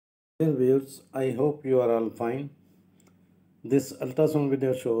Dear viewers, I hope you are all fine. This ultrasound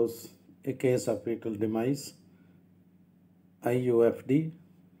video shows a case of fetal demise, IUFD,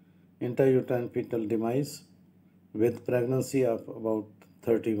 intrauterine fetal demise, with pregnancy of about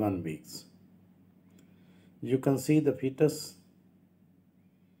 31 weeks. You can see the fetus.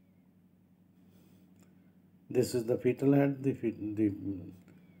 This is the fetal head, the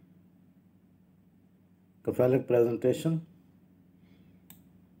cephalic presentation.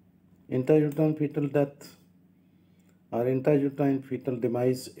 Intrauterine fetal death or intrauterine fetal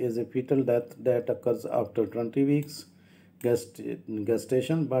demise is a fetal death that occurs after 20 weeks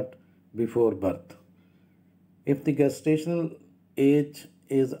gestation but before birth. If the gestational age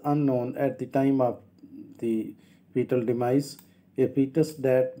is unknown at the time of the fetal demise, a fetus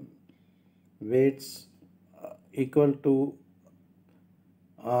that weighs equal to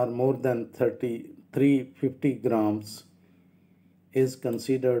or more than 350 grams is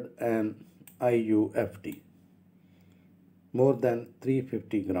considered an IUFD, more than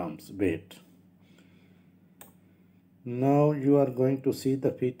 350 grams weight. Now you are going to see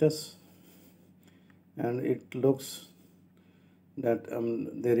the fetus, and it looks that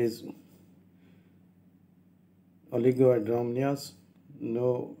there is oligohydramnios,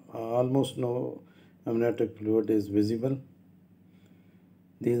 almost no amniotic fluid is visible.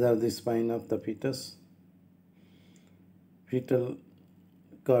 These are the spine of the fetus. Fetal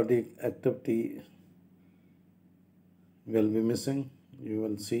cardiac activity will be missing, you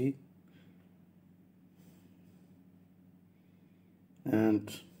will see.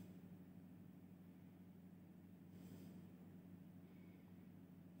 And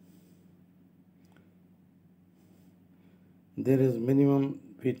there is minimum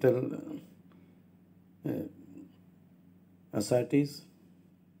fetal ascites.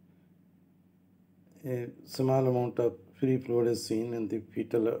 A small amount of free fluid is seen in the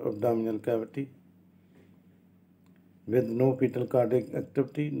fetal abdominal cavity. With no fetal cardiac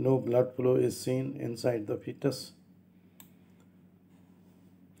activity, no blood flow is seen inside the fetus.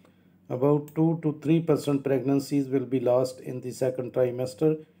 About 2 to 3% pregnancies will be lost in the second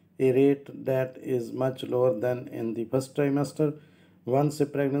trimester, a rate that is much lower than in the first trimester. Once a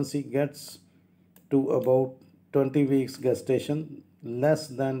pregnancy gets to about 20 weeks gestation, less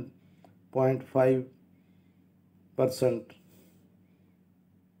than 0.5%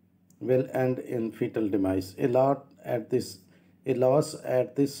 will end in fetal demise. A loss at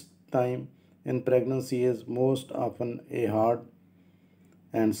this time in pregnancy is most often a hard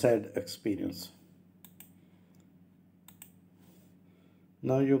and sad experience.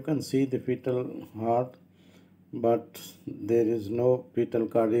 Now you can see the fetal heart, but there is no fetal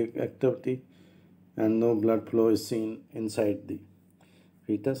cardiac activity and no blood flow is seen inside the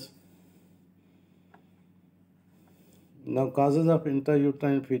fetus. Now, causes of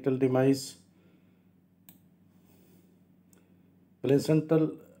intrauterine fetal demise: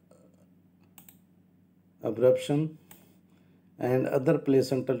 placental abruption and other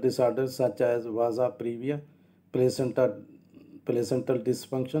placental disorders such as vasa, previa, placental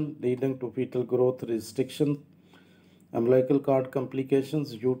dysfunction leading to fetal growth restriction, umbilical cord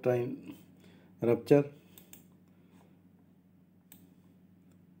complications, uterine rupture.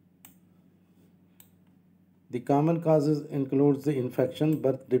 The common causes includes the infection,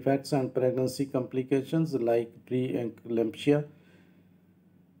 birth defects, and pregnancy complications like preeclampsia.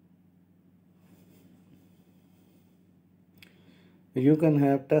 You can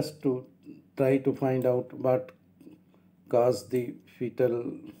have tests to try to find out what caused the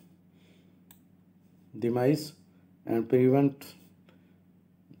fetal demise and prevent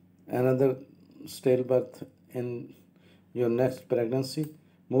another stillbirth in your next pregnancy.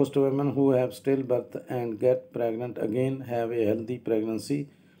 Most women who have stillbirth and get pregnant again have a healthy pregnancy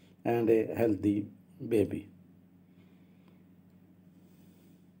and a healthy baby.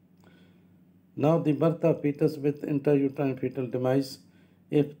 Now, the birth of fetus with intrauterine fetal demise.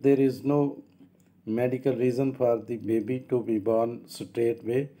 If there is no medical reason for the baby to be born straight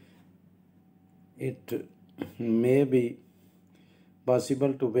away, it may be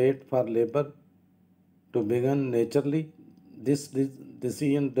possible to wait for labor to begin naturally. This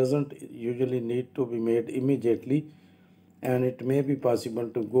decision doesn't usually need to be made immediately, and it may be possible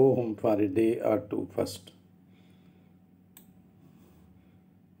to go home for a day or two first.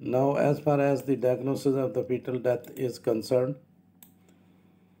 Now, as far as the diagnosis of the fetal death is concerned,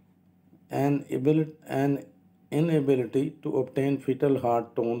 an inability to obtain fetal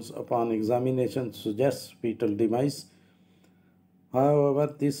heart tones upon examination suggests fetal demise. However,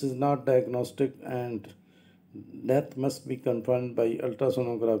 this is not diagnostic and death must be confirmed by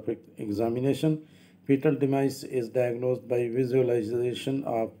ultrasonographic examination. Fetal demise is diagnosed by visualization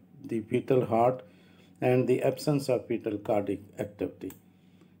of the fetal heart and the absence of fetal cardiac activity.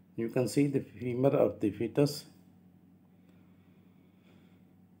 You can see the femur of the fetus.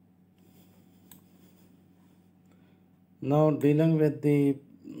 Now, dealing with the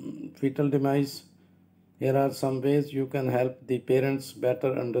fetal demise, here are some ways you can help the parents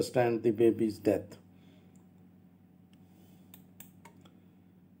better understand the baby's death.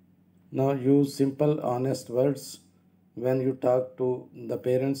 Now, use simple, honest words when you talk to the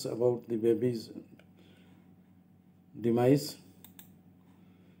parents about the baby's demise.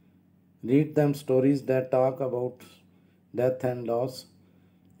 Read them stories that talk about death and loss.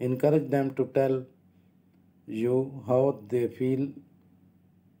 Encourage them to tell you how they feel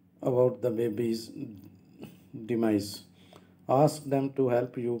about the baby's demise. Ask them to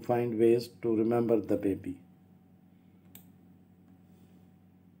help you find ways to remember the baby.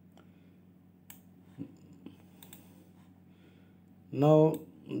 Now,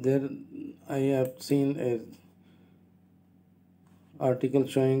 there I have seen an article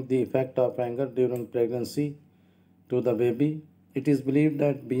showing the effect of anger during pregnancy to the baby. It is believed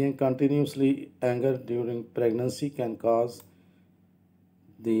that being continuously angered during pregnancy can cause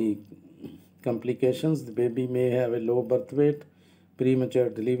the complications. The baby may have a low birth weight, premature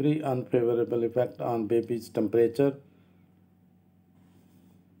delivery, unfavorable effect on baby's temperature.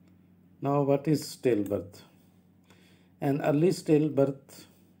 Now, what is stillbirth? An early stillbirth,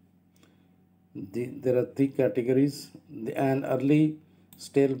 there are three categories. An early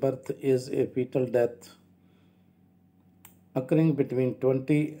stillbirth is a fetal death occurring between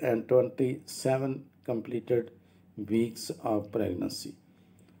 20 and 27 completed weeks of pregnancy.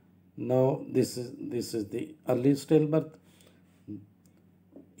 Now, this is the early stillbirth.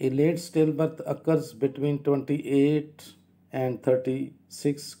 A late stillbirth occurs between 28 and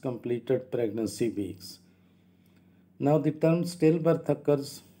 36 completed pregnancy weeks. Now, the term stillbirth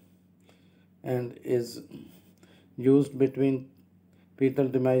occurs and is used between fetal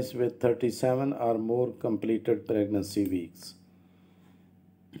demise with 37 or more completed pregnancy weeks.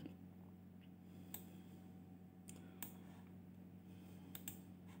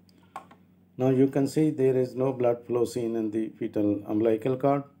 Now, you can see there is no blood flow seen in the fetal umbilical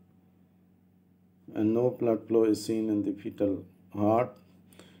cord, and no blood flow is seen in the fetal heart.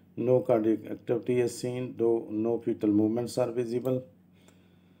 No cardiac activity is seen, though no fetal movements are visible.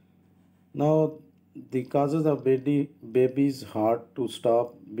 Now, the causes of baby's heart to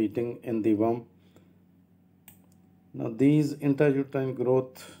stop beating in the womb. Now, these intrauterine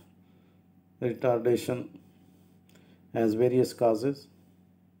growth retardation has various causes.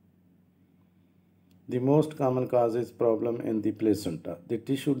 The most common cause is problem in the placenta, the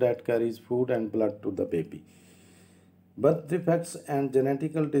tissue that carries food and blood to the baby. Birth defects and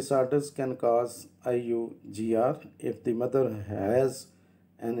genetical disorders can cause IUGR if the mother has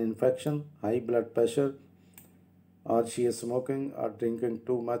an infection, high blood pressure, or she is smoking or drinking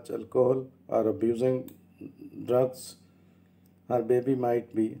too much alcohol or abusing drugs. Her baby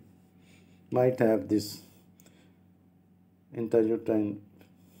might have this intrauterine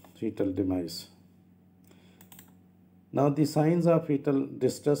fetal demise. Now, the signs of fetal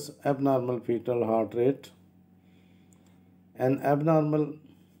distress: abnormal fetal heart rate, an abnormal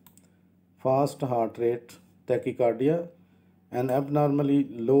fast heart rate, tachycardia, an abnormally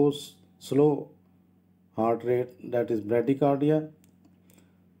slow heart rate, that is bradycardia,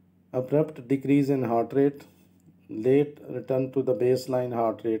 abrupt decrease in heart rate, late return to the baseline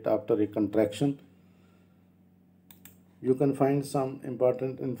heart rate after a contraction. You can find some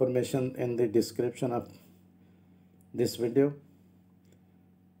important information in the description of this video.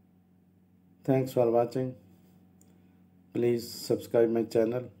 Thanks for watching. Please subscribe my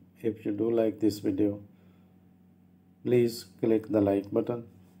channel. If you do like this video, please click the like button.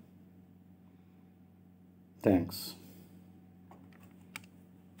 Thanks.